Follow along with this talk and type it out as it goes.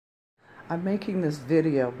I'm making this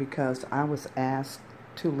video because I was asked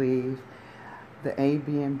to leave the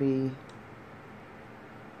Airbnb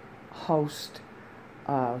host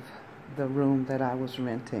of the room that I was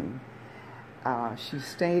renting. She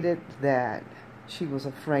stated that she was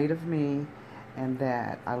afraid of me and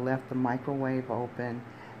that I left the microwave open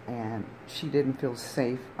and she didn't feel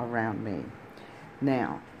safe around me.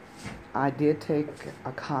 Now, I did take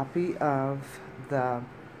a copy of the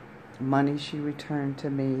money she returned to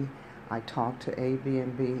me. I talked to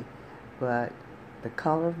Airbnb, but the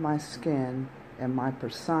color of my skin and my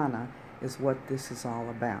persona is what this is all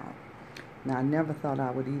about. Now, I never thought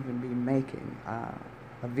I would even be making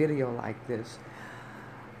a video like this.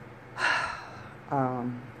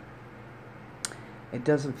 It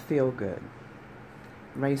doesn't feel good.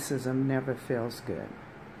 Racism never feels good.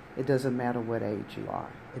 It doesn't matter what age you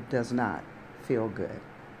are. It does not feel good.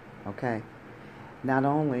 Okay? Not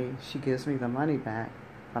only she gives me the money back,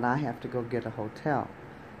 but I have to go get a hotel.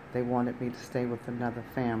 They wanted me to stay with another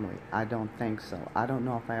family. I don't think so. I don't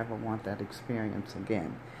know if I ever want that experience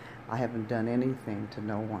again. I haven't done anything to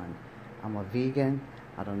no one. I'm a vegan.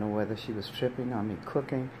 I don't know whether she was tripping on me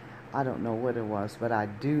cooking. I don't know what it was, but I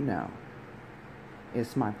do know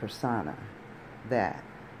it's my persona that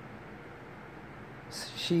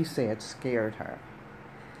she said scared her.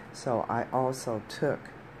 So I also took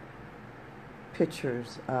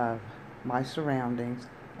pictures of my surroundings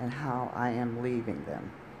and how I am leaving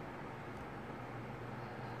them.